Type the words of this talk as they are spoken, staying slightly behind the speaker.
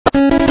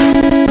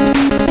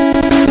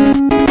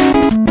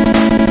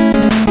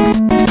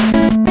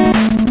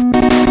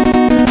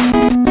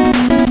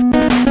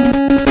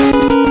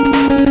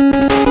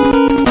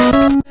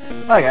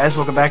Hi guys,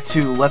 welcome back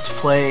to Let's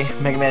Play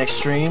Megaman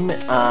Xtreme.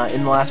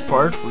 In the last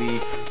part,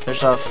 we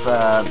finished off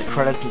the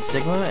credits and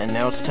Sigma, and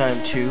now it's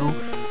time to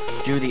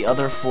do the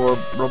other 4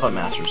 Robot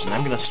Masters. And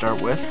I'm going to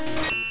start with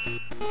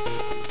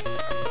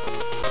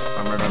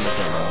Armored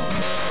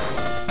Armadillo.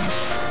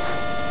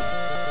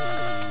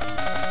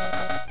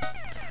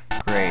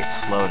 Great,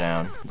 slow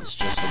down. That's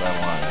just what I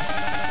wanted.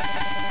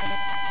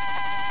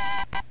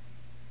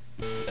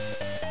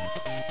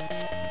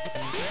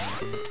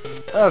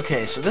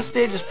 Okay, so this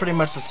stage is pretty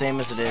much the same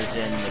as it is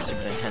in the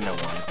Super Nintendo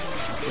one,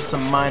 with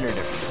some minor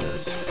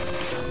differences.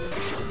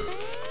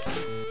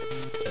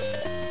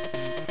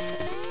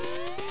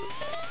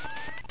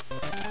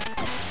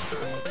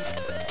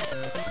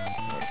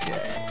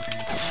 Okay.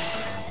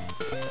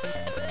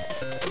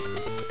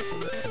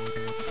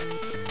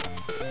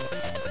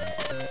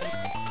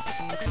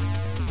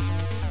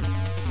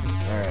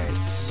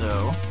 Alright,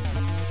 so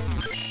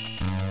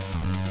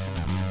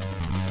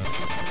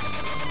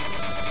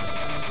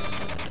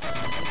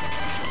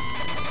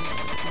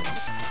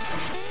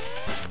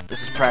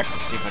this is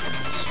practice, see if I can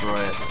destroy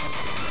it.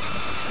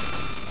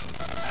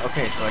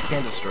 Okay, so I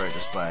can destroy it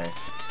just by...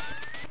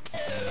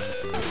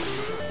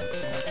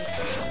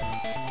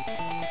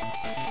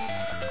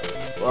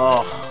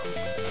 Oh,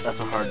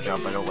 that's a hard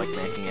jump. I don't like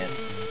making it.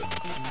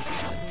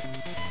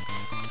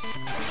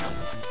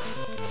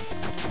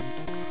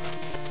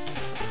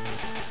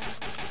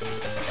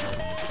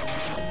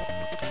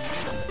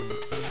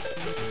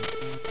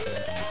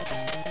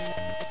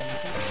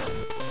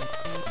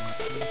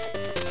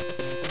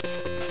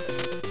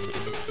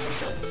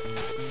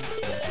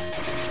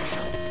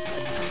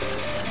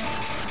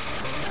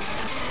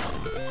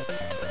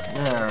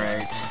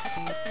 Alright.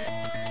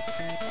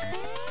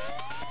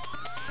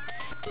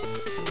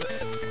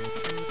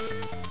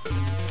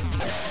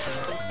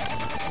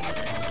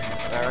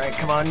 Alright,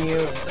 come on,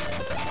 you.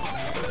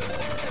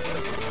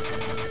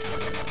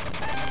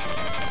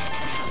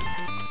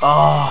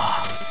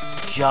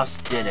 Oh,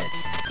 just did it.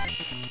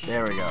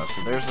 There we go.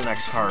 So there's the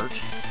next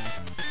heart.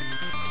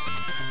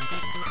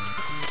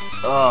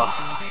 Oh,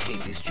 I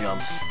hate these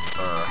jumps.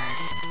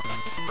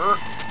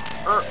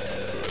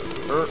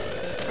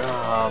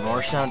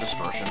 More sound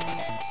distortion.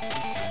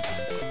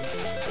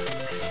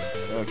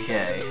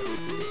 Okay.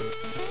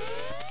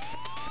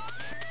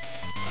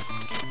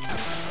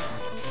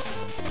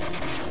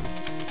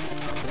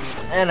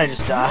 And I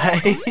just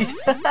died.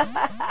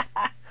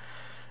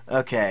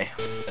 Okay.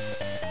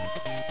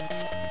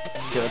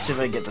 Okay, let's see if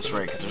I can get this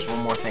right, because there's one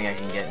more thing I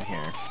can get in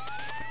here.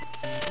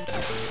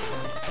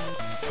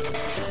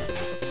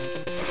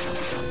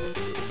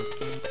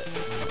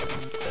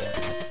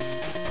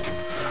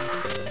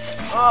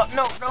 Oh,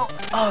 no, no.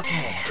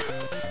 Okay.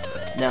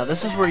 Now,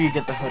 this is where you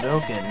get the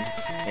Hadoken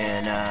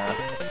in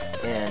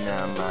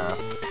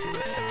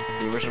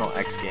the original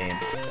X game.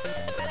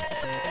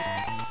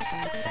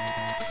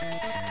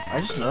 I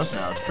just noticed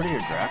now, it's pretty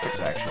good graphics,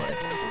 actually.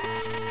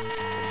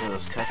 For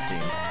this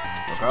cutscene.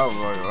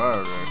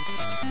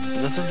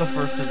 So this is the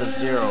first of the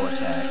Zero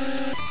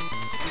attacks.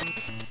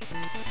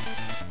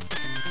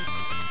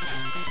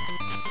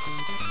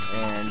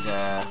 And,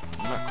 I'm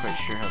not quite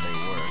sure how they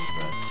work,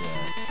 but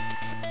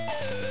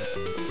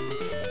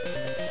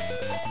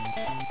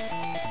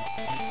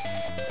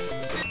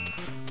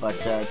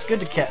it's good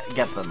to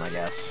get them, I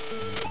guess.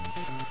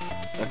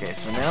 Okay,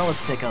 so now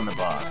let's take on the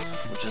boss,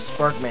 which is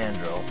Spark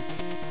Mandrill.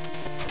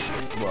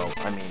 Well,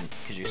 I mean,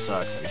 because you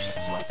suck, so we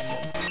selected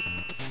him.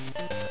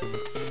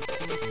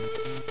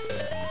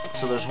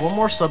 So there's one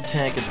more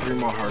sub-tank and 3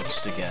 more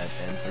hearts to get,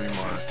 and 3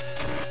 more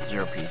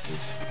Zero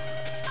pieces.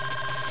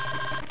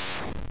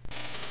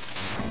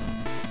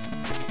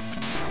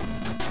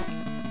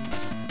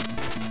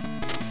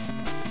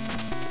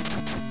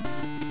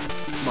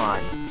 Come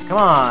on. Come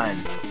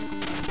on!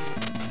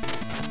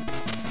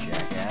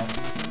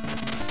 Jackass.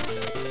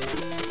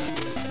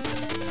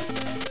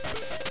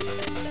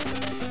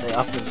 They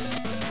upped his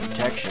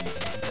protection.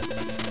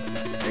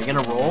 Are you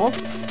gonna roll?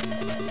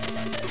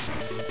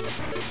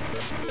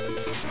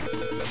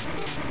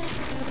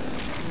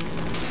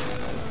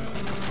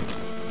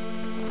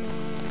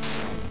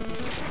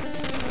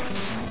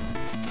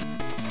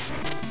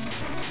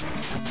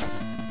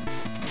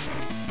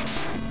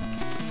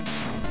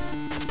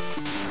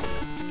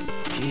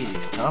 Jeez,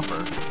 he's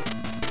tougher.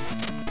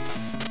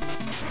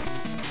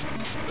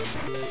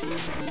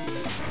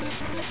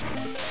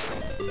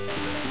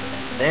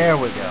 There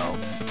we go.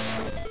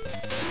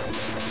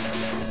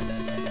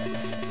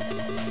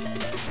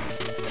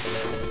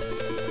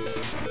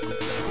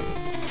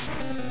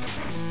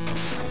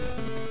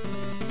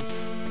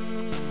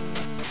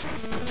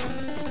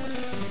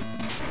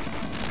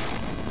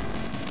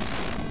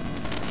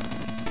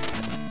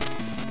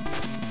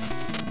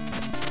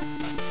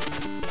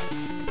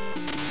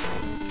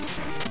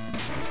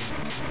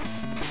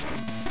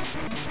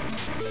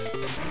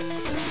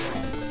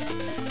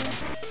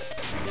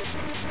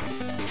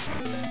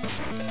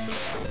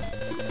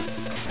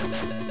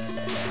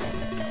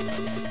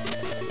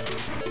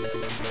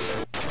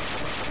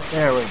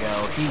 There we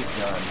go, he's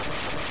done.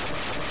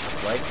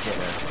 Like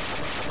dinner.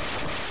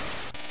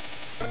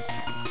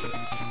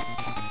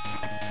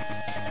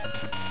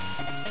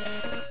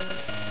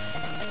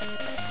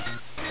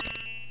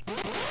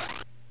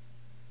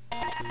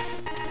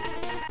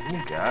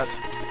 that.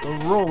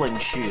 The rolling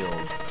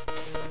shield.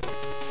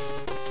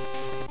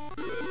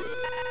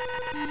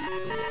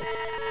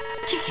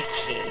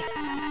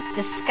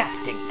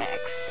 Disgusting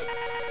X.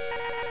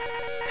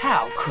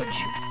 How could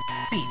you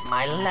beat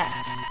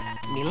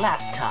me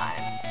last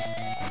time?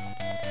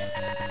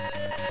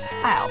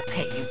 I'll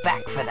pay you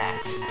back for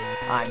that.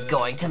 I'm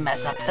going to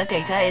mess up the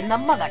data in the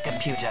mother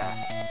computer.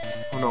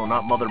 Oh no,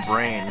 not mother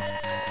brain.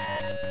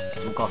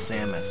 Someone call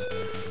Samus.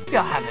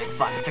 You're having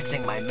fun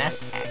fixing my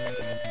mess,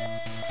 X.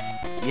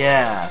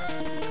 Yeah.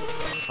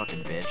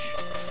 Fucking bitch.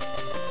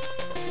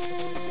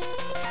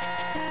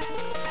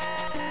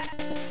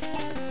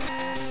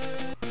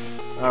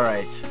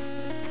 Alright.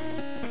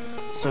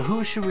 So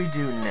who should we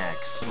do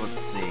next? Let's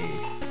see.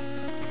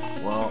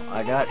 Well,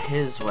 I got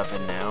his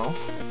weapon now.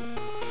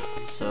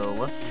 So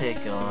let's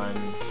take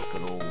on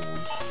good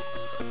old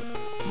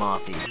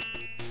Mothy.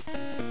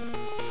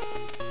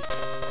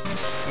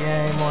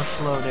 Yay, more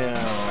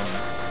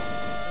slowdown.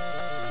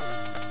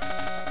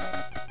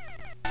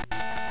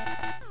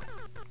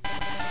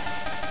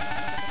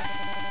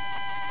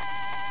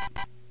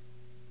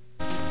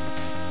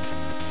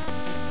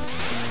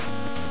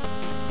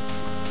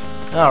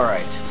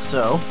 Alright,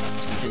 so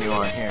let's continue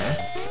on here.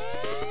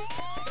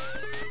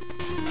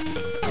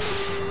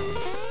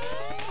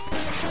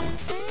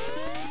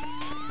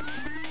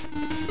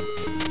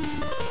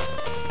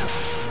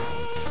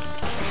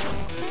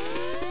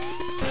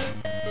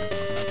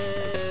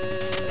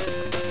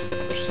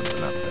 There's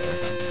something up there.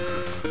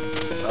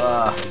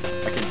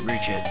 I can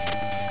reach it.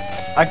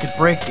 I could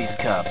break these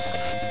cuffs.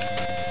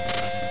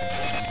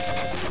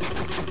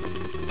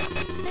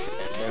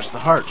 And there's the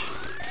heart.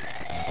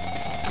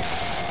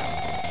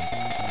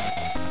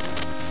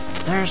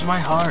 There's my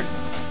heart.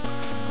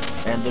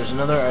 And there's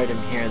another item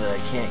here that I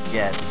can't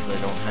get because I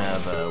don't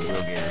have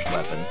Wheelgator's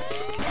weapon.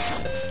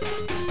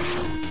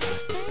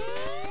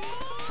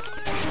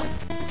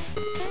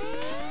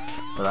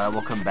 But I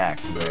will come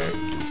back to there.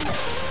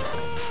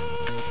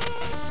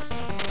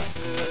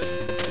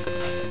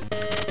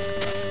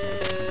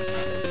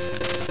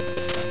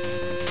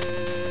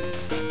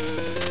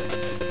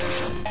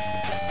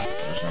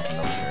 There's nothing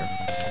over here.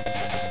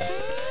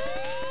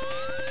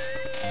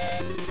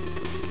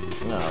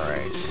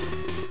 Alright.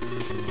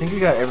 I think we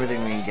got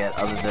everything we can get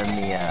other than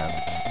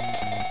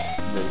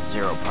the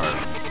zero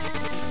part.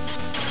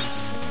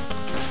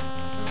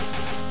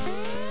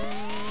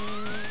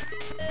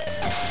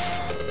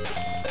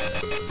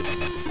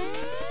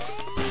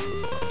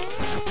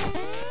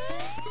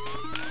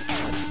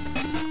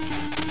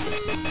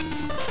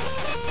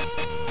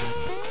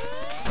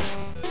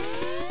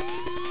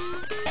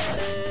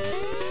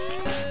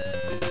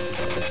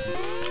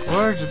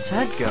 Where did its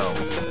head go?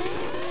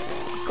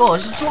 Oh,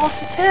 it's just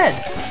lost its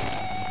head!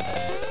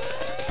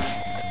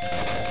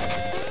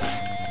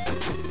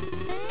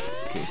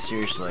 Okay,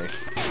 seriously.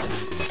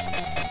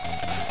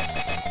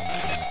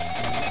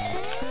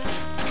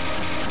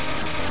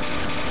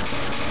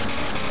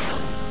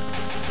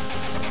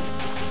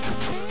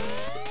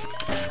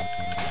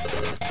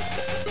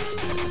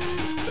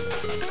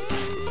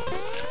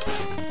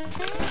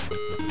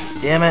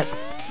 Damn it!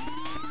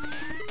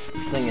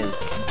 This thing is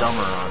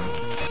dumber on.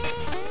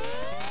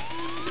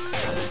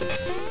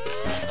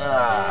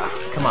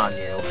 Come on,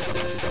 you.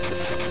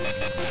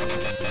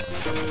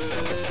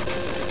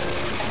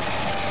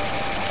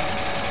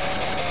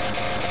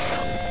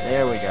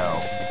 There we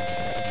go.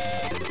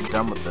 I'm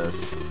done with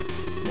this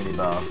mini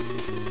boss.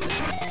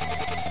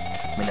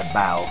 Mini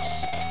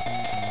boss.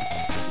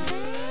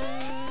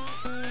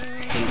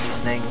 I hate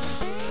these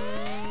things. I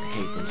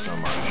hate them so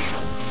much.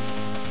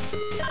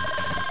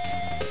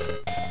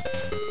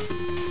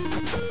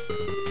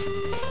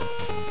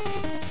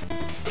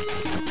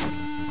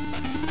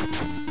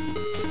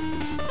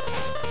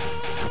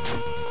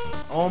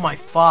 Oh my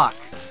fuck.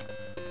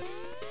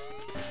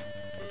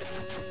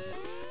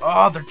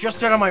 Oh, they're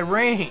just out of my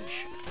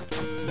range.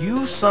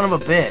 You son of a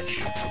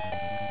bitch.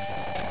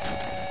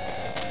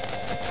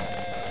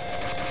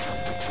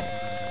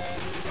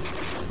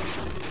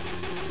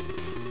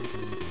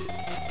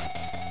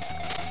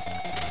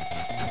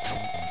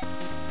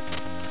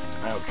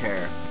 I don't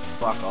care.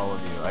 Fuck all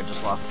of you. I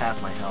just lost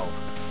half my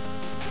health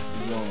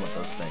dealing with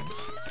those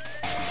things.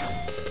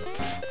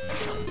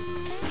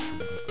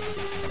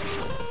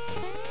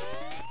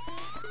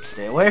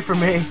 Stay away from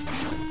me!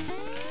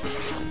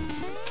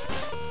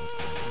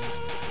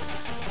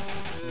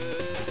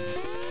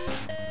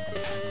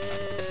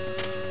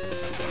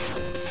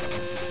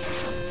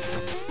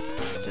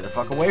 Stay the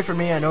fuck away from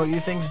me, I know what you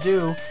things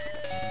do.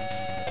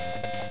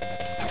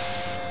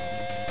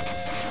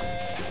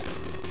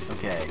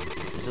 Okay,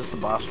 is this the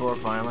boss door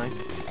finally?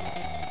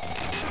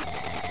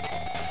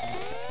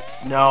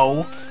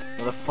 No!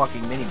 Another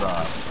fucking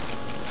mini-boss.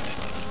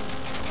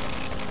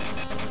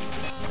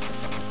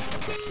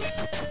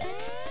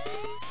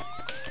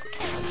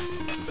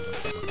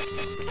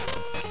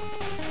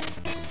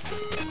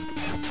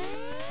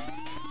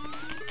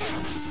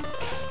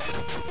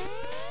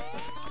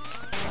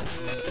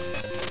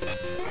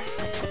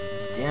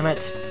 Damn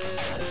it.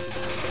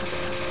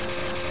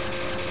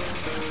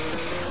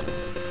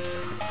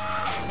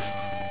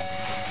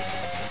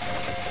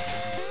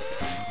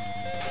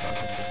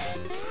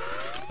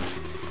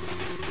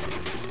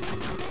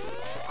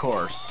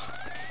 course.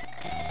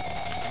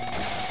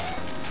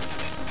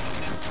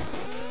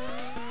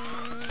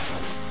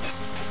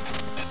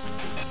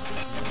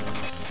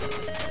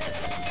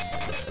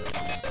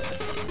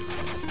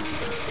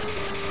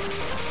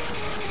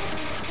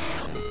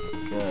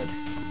 Good.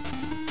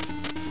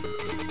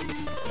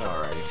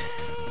 Alright.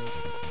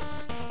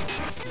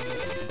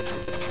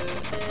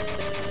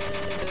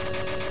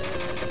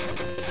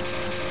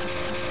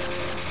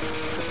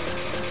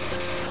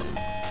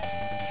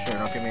 Sure,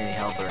 don't give me any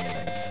health or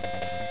anything.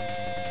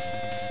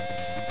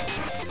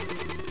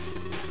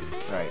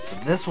 Alright, so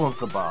this one's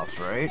the boss,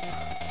 right?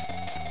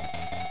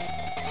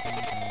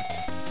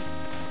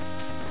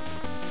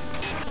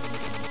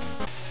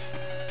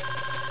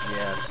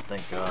 Yes,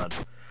 thank God.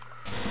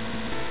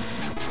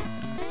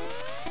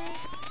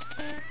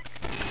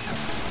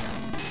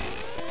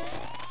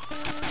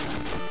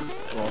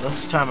 Well,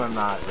 this time I'm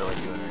not really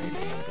doing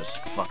anything, I'm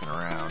just fucking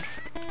around.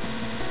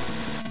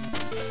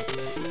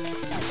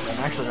 I'm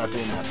actually not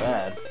doing that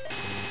bad.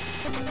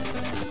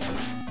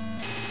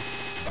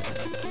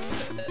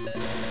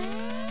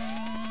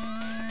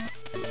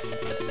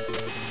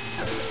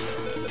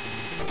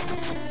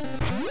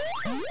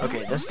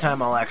 Okay, this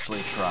time I'll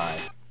actually try.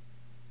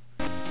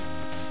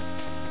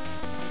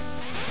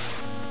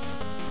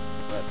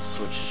 Let's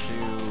switch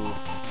to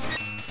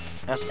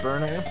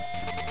S-Burner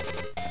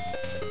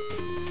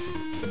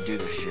and do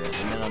this shit,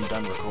 and then I'm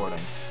done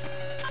recording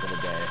for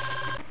the day.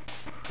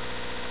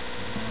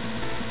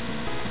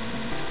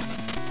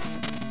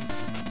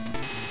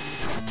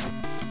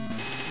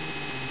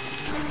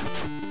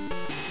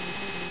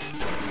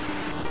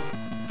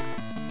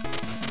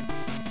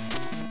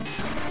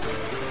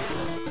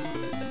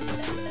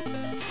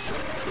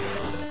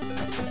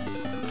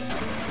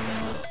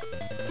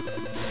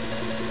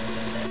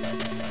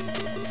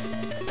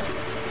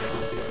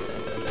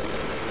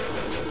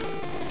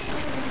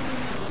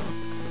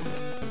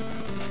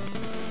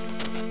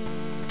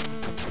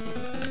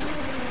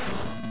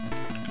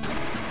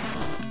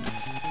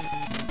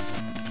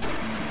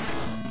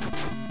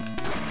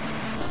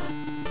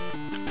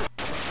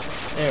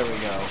 There we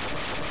go.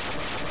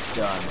 It's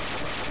done.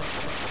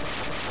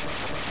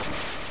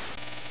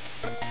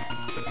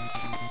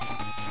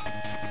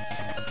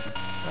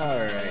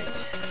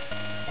 Alright.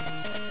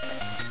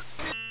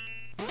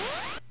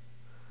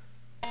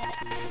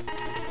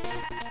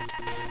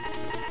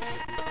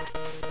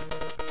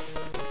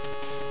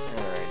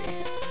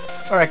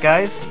 Alright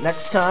guys,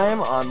 next time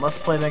on Let's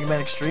Play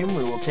Megaman Xtreme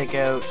we will take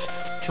out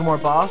 2 more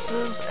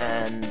bosses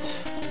and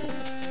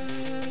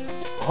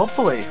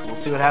hopefully we'll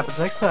see what happens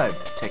next time.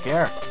 Take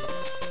care.